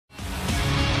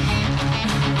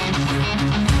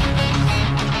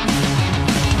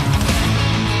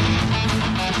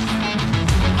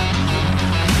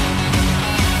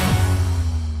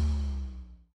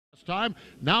time.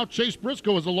 Now Chase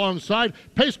Briscoe is alongside.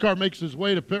 Pace car makes his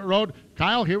way to pit road.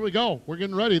 Kyle, here we go. We're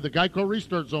getting ready. The Geico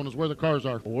restart zone is where the cars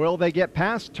are. Will they get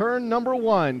past turn number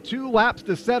 1? 2 laps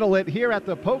to settle it here at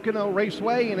the Pocono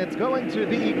Raceway, and it's going to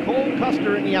be Cole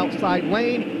Custer in the outside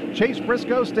lane. Chase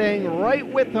Briscoe staying right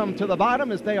with them to the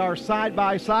bottom as they are side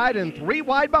by side and 3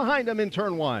 wide behind them in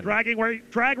turn 1.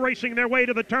 Drag racing their way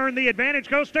to the turn. The advantage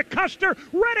goes to Custer.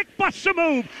 Reddick busts a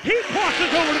move. He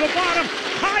crosses over to the bottom.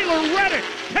 Tyler Reddick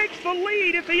takes the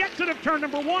lead at the exit of turn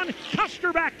number 1.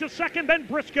 Custer back to second, then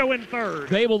Briscoe in third.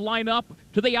 They will line up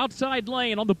to the outside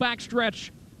lane on the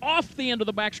backstretch. Off the end of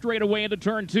the back straightaway into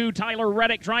turn 2. Tyler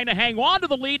Reddick trying to hang on to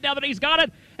the lead now that he's got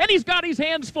it, and he's got his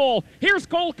hands full. Here's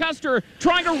Cole Custer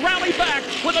trying to rally back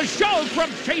with a shove from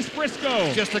Chase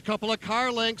Briscoe. Just a couple of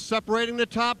car lengths separating the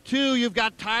top 2. You've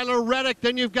got Tyler Reddick,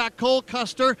 then you've got Cole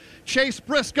Custer, Chase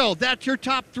Briscoe. That's your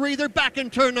top 3. They're back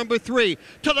in turn number 3.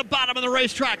 To the bottom of the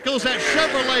racetrack goes that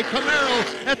Chevrolet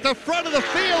Camaro. At the front of the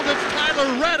field, it's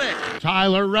Tyler Reddick.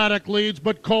 Tyler Reddick leads,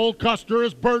 but Cole Custer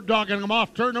is bird dogging him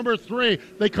off turn number 3.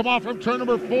 They come off from turn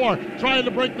number 4, trying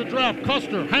to break the draft.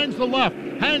 Custer hangs the left,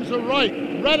 hangs the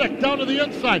right. Reddick down to the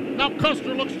inside. Now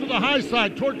Custer looks to the high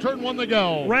side. Toward turn 1 they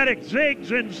go. Reddick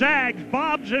zigs and zags,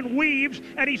 bobs and weaves,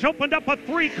 and he's opened up a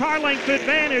 3-car length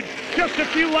advantage. Just a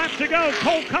few laps to go.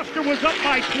 Cole Custer was up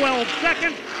by 12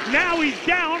 seconds. Now he's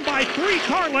down by 3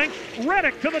 car lengths.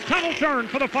 Reddick to the tunnel turn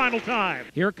for the final time.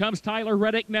 Here comes Tyler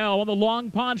Reddick now on the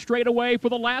Long Pond straightaway for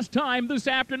the last time this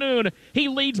afternoon. He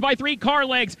leads by 3 car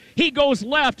lengths. He goes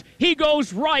left. He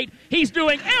goes right. He's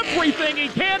doing everything he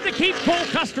can to keep Cole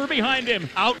Custer behind him.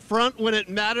 Out front when it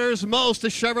matters most, the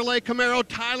Chevrolet Camaro,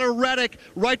 Tyler Reddick.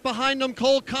 Right behind him,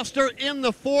 Cole Custer in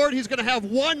the Ford. He's going to have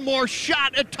one more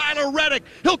shot at Tyler Reddick.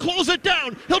 He'll close it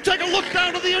down. He'll take a look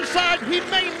down to the inside. He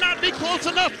may not be close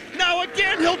enough. Now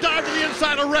again, he'll dive to the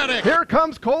inside of Reddick. Here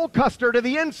comes Cole Custer to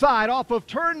the inside off of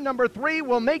turn number 3.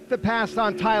 Will make the pass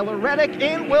on Tyler Reddick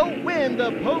and will win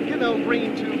the Pocono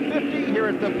Green 250 here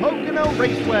at the Pocono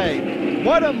Raceway.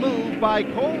 What a move by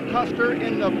Cole Custer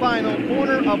in the final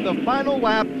corner of the final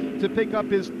lap to pick up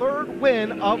his 3rd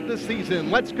win of the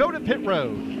season. Let's go to pit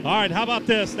road. All right, how about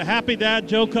this? The happy dad,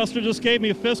 Joe Custer, just gave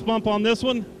me a fist bump on this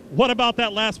one. What about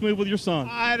that last move with your son?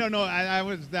 I don't know.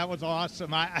 That was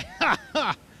awesome.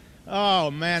 Oh,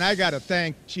 man, I got to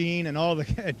thank Gene and all the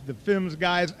FIMS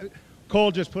guys.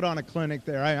 Cole just put on a clinic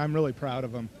there. I'm really proud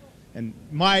of him. And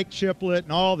Mike Chiplett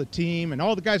and all the team and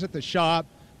all the guys at the shop.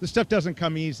 This stuff doesn't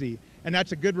come easy. And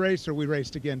that's a good racer we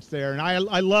raced against there. And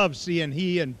I love seeing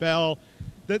he and Bell.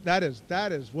 That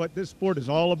is what this sport is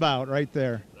all about right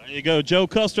there. There you go, Joe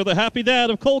Custer, the happy dad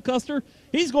of Cole Custer.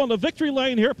 He's going to victory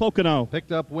lane here at Pocono.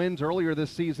 Picked up wins earlier this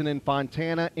season in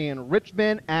Fontana and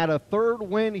Richmond. Add a 3rd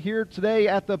win here today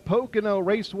at the Pocono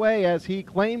Raceway as he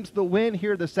claims the win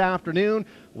here this afternoon.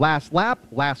 Last lap,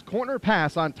 last corner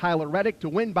pass on Tyler Reddick to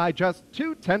win by just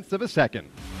 0.2 of a second.